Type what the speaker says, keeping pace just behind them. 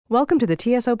Welcome to the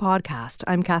TSO podcast.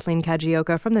 I'm Kathleen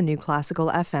Kajioka from the New Classical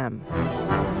FM.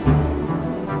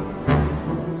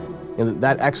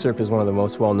 That excerpt is one of the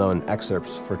most well-known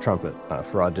excerpts for trumpet,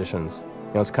 for auditions.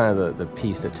 It's kind of the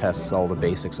piece that tests all the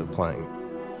basics of playing.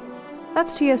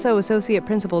 That's TSO Associate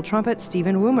Principal Trumpet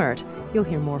Steven Woomert. You'll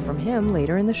hear more from him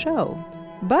later in the show.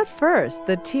 But first,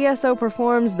 the TSO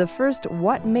performs the first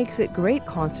What Makes It Great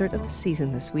concert of the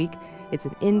season this week. It's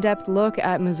an in-depth look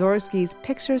at Mussorgsky's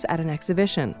Pictures at an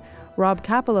Exhibition. Rob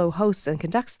Kapilow hosts and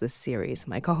conducts this series.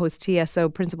 My co-host TSO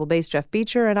Principal Bass Jeff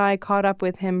Beecher and I caught up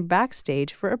with him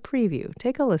backstage for a preview.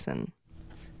 Take a listen.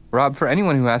 Rob, for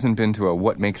anyone who hasn't been to a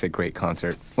What Makes It Great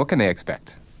concert, what can they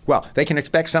expect? Well, they can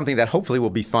expect something that hopefully will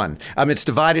be fun. It's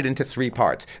divided into three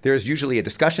parts. There is usually a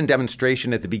discussion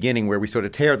demonstration at the beginning where we sort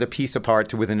of tear the piece apart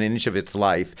to within an inch of its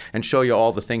life and show you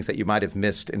all the things that you might have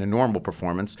missed in a normal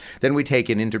performance. Then we take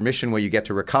an intermission where you get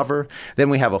to recover.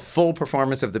 Then we have a full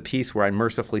performance of the piece where I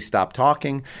mercifully stop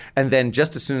talking. And then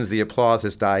just as soon as the applause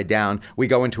has died down, we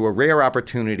go into a rare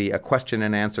opportunity, a question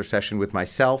and answer session with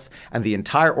myself and the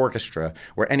entire orchestra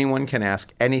where anyone can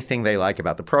ask anything they like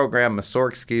about the program,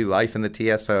 Mussorgsky, life in the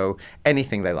TSO,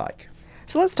 anything they like.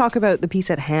 So let's talk about the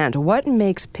piece at hand. What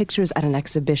makes Pictures at an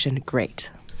Exhibition great?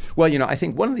 Well, I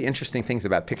think one of the interesting things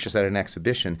about Pictures at an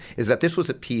Exhibition is that this was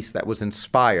a piece that was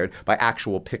inspired by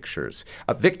actual pictures.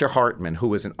 Victor Hartmann, who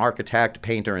was an architect,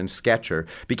 painter, and sketcher,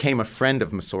 became a friend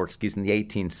of Mussorgsky's in the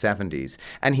 1870s,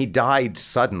 and he died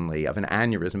suddenly of an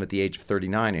aneurysm at the age of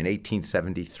 39 in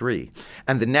 1873.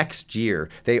 And the next year,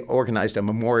 they organized a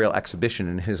memorial exhibition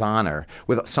in his honor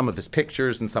with some of his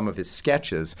pictures and some of his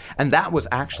sketches, and that was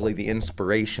actually the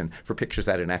inspiration for Pictures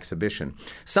at an Exhibition.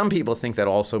 Some people think that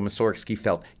also Mussorgsky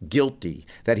felt guilty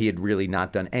that he had really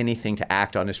not done anything to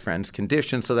act on his friend's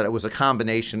condition, so that it was a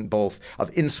combination both of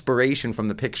inspiration from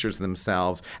the pictures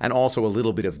themselves and also a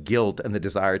little bit of guilt and the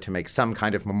desire to make some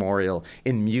kind of memorial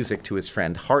in music to his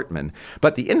friend Hartmann.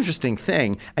 But the interesting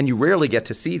thing, and you rarely get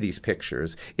to see these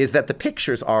pictures, is that the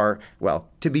pictures are, well,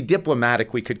 to be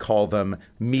diplomatic, we could call them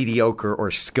mediocre or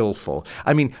skillful.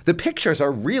 I mean, the pictures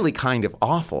are really kind of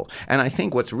awful. And I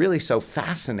think what's really so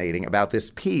fascinating about this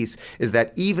piece is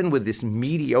that even with this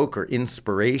mediocre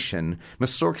inspiration,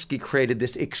 Mussorgsky created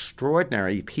this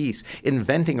extraordinary piece,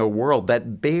 inventing a world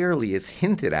that barely is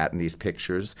hinted at in these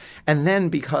pictures. And then,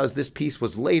 because this piece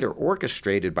was later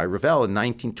orchestrated by Ravel in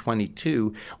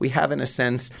 1922, we have, in a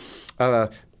sense,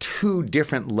 two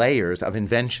different layers of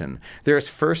invention. There's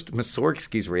first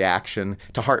Mussorgsky's reaction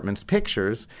to Hartmann's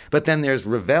pictures, but then there's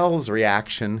Ravel's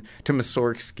reaction to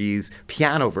Mussorgsky's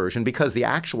piano version, because the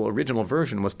actual original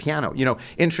version was piano.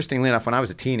 Interestingly enough, when I was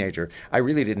a teenager, I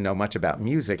really didn't know much about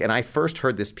music, and I first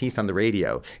heard this piece on the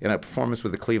radio in a performance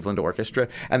with the Cleveland Orchestra,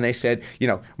 and they said,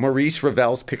 Maurice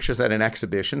Ravel's Pictures at an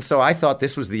Exhibition. So I thought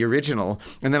this was the original,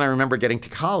 and then I remember getting to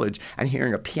college and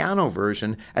hearing a piano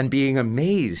version and being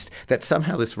amazed that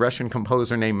somehow this Russian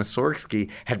composer named Mussorgsky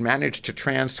had managed to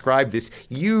transcribe this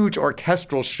huge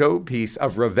orchestral showpiece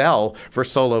of Ravel for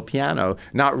solo piano,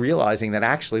 not realizing that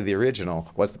actually the original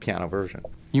was the piano version.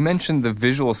 You mentioned the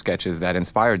visual sketches that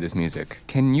inspired this music.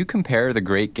 Can you compare the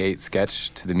Great Gate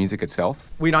sketch to the music itself?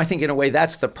 I think in a way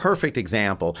that's the perfect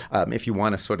example if you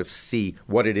want to sort of see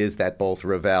what it is that both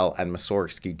Ravel and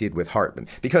Mussorgsky did with Hartmann.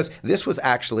 Because this was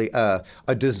actually a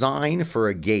design for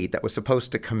a gate that was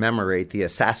supposed to commemorate the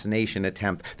assassination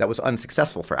attempt that was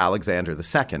unsuccessful for Alexander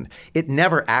II. It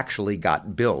never actually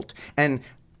got built. And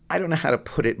I don't know how to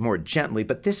put it more gently,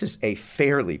 but this is a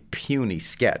fairly puny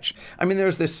sketch.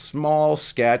 There's this small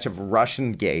sketch of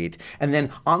Russian gate, and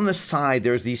then on the side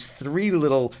there's these three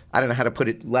little, I don't know how to put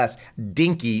it less,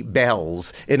 dinky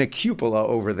bells in a cupola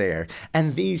over there.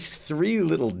 And these three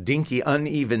little dinky,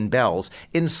 uneven bells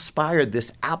inspired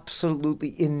this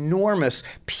absolutely enormous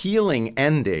pealing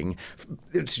ending.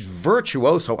 It's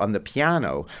virtuoso on the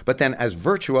piano, but then as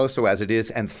virtuoso as it is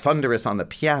and thunderous on the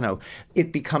piano,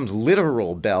 it becomes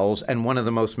literal bells and one of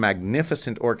the most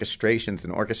magnificent orchestrations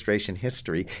in orchestration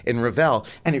history in Ravel.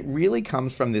 And it really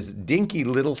comes from this dinky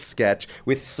little sketch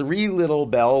with three little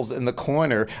bells in the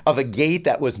corner of a gate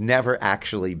that was never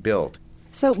actually built.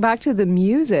 So back to the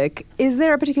music, is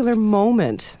there a particular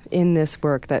moment in this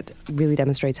work that really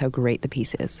demonstrates how great the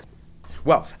piece is?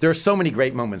 Well, there are so many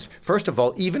great moments. First of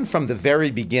all, even from the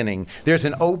very beginning, there's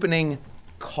an opening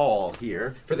call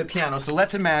here for the piano. So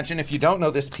let's imagine, if you don't know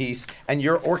this piece and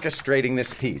you're orchestrating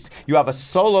this piece, you have a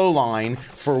solo line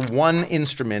for one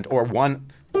instrument or one.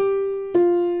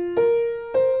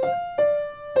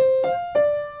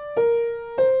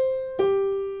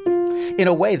 in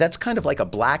a way, that's kind of like a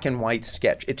black and white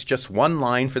sketch. It's just one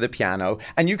line for the piano,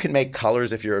 and you can make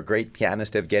colors if you're a great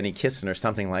pianist, Evgeny Kissin or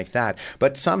something like that.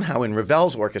 But somehow in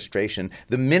Ravel's orchestration,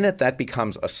 the minute that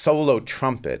becomes a solo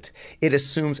trumpet, it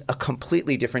assumes a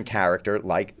completely different character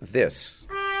like this.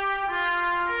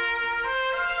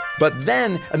 But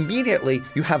then immediately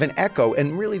you have an echo,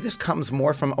 and really this comes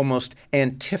more from almost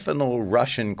antiphonal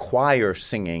Russian choir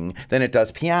singing than it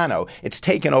does piano. It's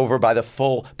taken over by the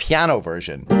full piano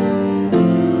version.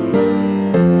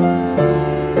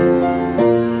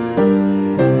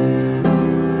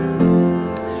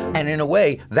 And in a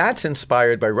way, that's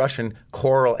inspired by Russian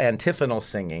choral antiphonal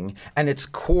singing, and it's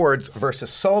chords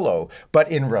versus solo. But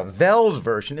in Ravel's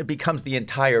version, it becomes the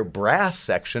entire brass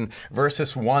section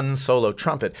versus one solo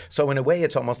trumpet. So in a way,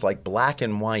 it's almost like black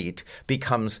and white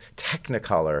becomes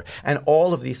technicolor, and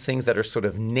all of these things that are sort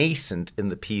of nascent in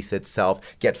the piece itself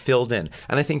get filled in.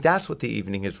 And I think that's what the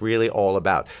evening is really all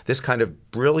about, this kind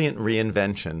of brilliant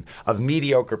reinvention of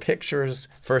mediocre pictures,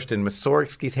 first in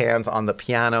Mussorgsky's hands on the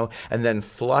piano, and then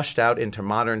flushed out into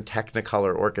modern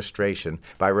technicolor orchestration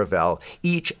by Ravel,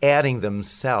 each adding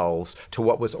themselves to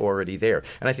what was already there.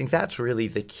 And I think that's really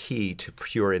the key to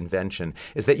pure invention,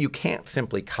 is that you can't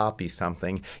simply copy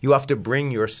something. You have to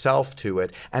bring yourself to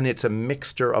it, and it's a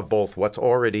mixture of both what's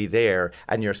already there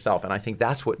and yourself. And I think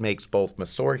that's what makes both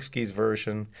Mussorgsky's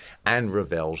version and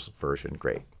Ravel's version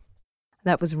great.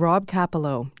 That was Rob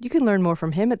Kapilow. You can learn more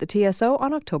from him at the TSO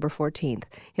on October 14th.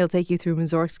 He'll take you through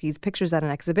Mussorgsky's pictures at an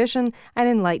exhibition and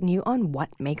enlighten you on what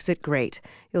makes it great.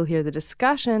 You'll hear the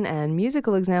discussion and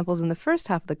musical examples in the first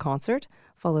half of the concert,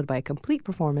 followed by a complete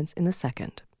performance in the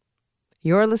second.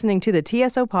 You're listening to the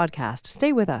TSO podcast.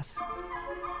 Stay with us.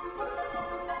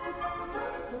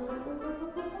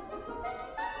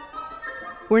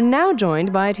 We're now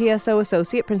joined by TSO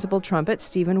Associate Principal Trumpet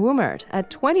Steven Woomert. At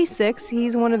 26,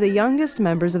 he's one of the youngest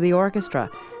members of the orchestra,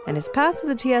 and his path to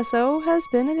the TSO has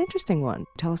been an interesting one.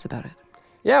 Tell us about it.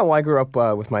 Yeah, well, I grew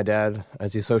up with my dad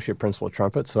as the Associate Principal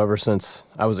Trumpet, so ever since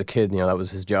I was a kid, that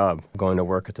was his job, going to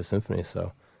work at the symphony,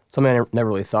 so something I never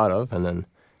really thought of, and then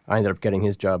I ended up getting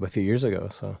his job a few years ago,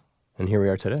 and here we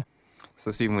are today.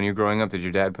 So, Stephen, when you were growing up, did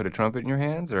your dad put a trumpet in your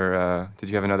hands, or did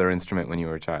you have another instrument when you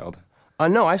were a child?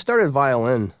 No, I started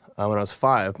violin when I was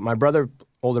 5. My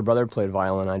older brother played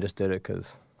violin. I just did it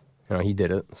because, he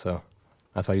did it. So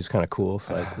I thought he was kind of cool,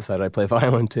 so I decided I'd play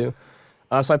violin too.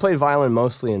 So I played violin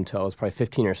mostly until I was probably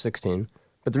 15 or 16.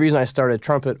 But the reason I started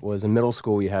trumpet was in middle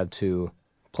school we had to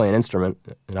play an instrument,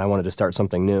 and I wanted to start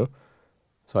something new.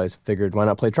 So I figured, why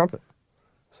not play trumpet?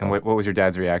 So, and what was your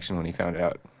dad's reaction when he found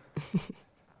out?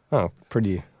 Oh,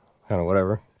 pretty kind of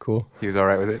whatever. Cool. He was all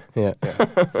right with it? Yeah.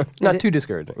 Not too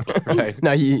discouraging. Right.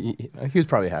 No, he was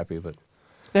probably happy, but...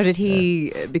 Now, did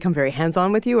he become very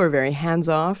hands-on with you or very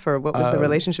hands-off, or what was the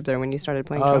relationship there when you started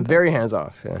playing trumpet? Very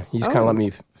hands-off, yeah. He just kind of let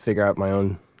me figure out my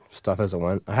own stuff as it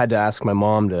went. I had to ask my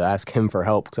mom to ask him for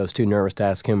help because I was too nervous to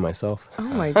ask him myself. Oh,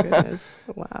 my goodness.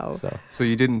 Wow. So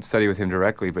you didn't study with him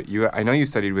directly, but I know you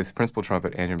studied with Principal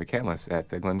Trumpet Andrew McCandless at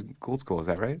the Glenn Gould School. Is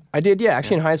that right? I did, yeah.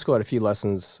 Actually, in high school, I had a few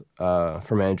lessons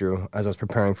from Andrew as I was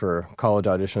preparing for college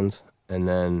auditions. And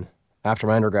then after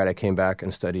my undergrad, I came back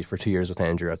and studied for 2 years with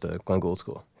Andrew at the Glenn Gould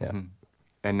School. Yeah. Mm-hmm.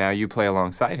 And now you play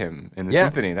alongside him in the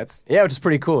symphony. That's which is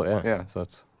pretty cool, yeah. Yeah. So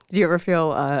do you ever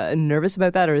feel nervous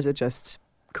about that, or is it just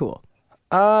cool?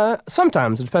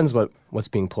 Sometimes. It depends what's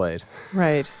being played.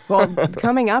 Right. Well,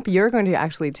 coming up, you're going to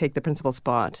actually take the principal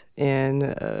spot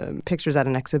in pictures at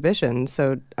an exhibition.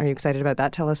 So are you excited about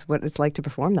that? Tell us what it's like to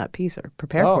perform that piece, or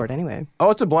prepare for it anyway. Oh,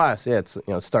 it's a blast. Yeah,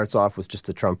 it starts off with just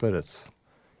the trumpet. It's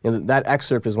that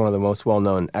excerpt is one of the most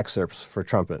well-known excerpts for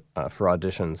trumpet for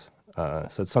auditions.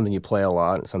 So it's something you play a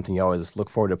lot. It's something you always look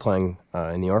forward to playing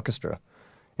in the orchestra.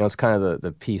 It's kind of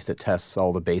the piece that tests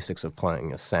all the basics of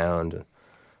playing, sound,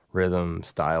 rhythm,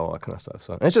 style, all that kind of stuff.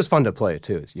 So and it's just fun to play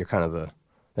too. You're kind of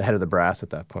the head of the brass at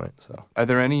that point. So are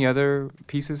there any other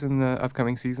pieces in the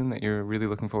upcoming season that you're really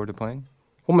looking forward to playing?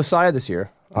 Well, Messiah this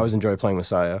year. I always enjoy playing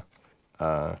Messiah.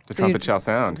 The trumpet shall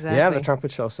sound. Exactly. Yeah, the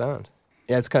trumpet shall sound.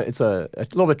 Yeah, it's a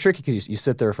little bit tricky because you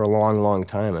sit there for a long, long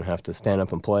time and have to stand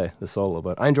up and play the solo.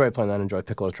 But I enjoy playing that. I enjoy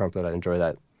piccolo trumpet. I enjoy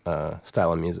that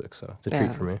style of music. So it's a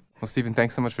treat for me. Well, Stephen,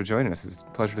 thanks so much for joining us. It's a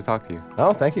pleasure to talk to you.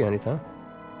 Oh, thank you. Anytime.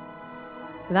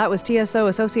 That was TSO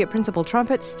Associate Principal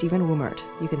Trumpet Steven Woomert.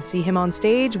 You can see him on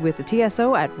stage with the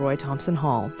TSO at Roy Thompson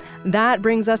Hall. That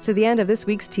brings us to the end of this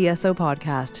week's TSO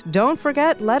podcast. Don't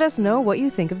forget, let us know what you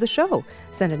think of the show.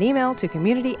 Send an email to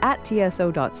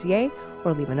community@tso.ca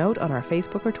or leave a note on our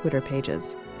Facebook or Twitter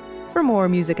pages. For more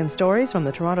music and stories from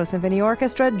the Toronto Symphony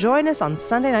Orchestra, join us on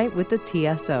Sunday night with the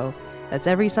TSO. That's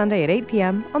every Sunday at 8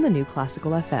 p.m. on the New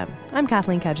Classical FM. I'm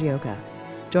Kathleen Kajioka.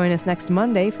 Join us next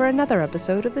Monday for another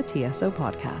episode of the TSO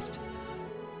podcast.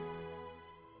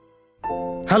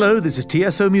 Hello, this is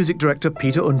TSO Music Director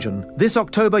Peter Unjun. This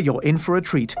October, you're in for a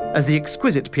treat as the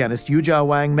exquisite pianist Yu Jiao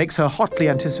Wang makes her hotly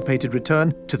anticipated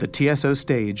return to the TSO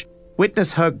stage.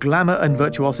 Witness her glamour and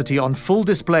virtuosity on full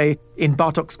display in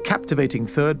Bartók's captivating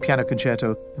Third Piano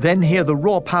Concerto. Then hear the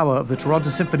raw power of the Toronto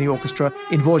Symphony Orchestra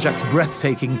in Dvorak's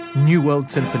breathtaking New World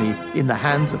Symphony in the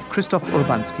hands of Krzysztof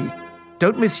Urbański.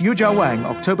 Don't miss Yu Jiao Wang,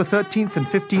 October 13th and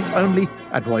 15th only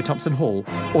at Roy Thompson Hall.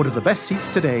 Order the best seats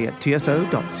today at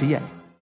tso.ca.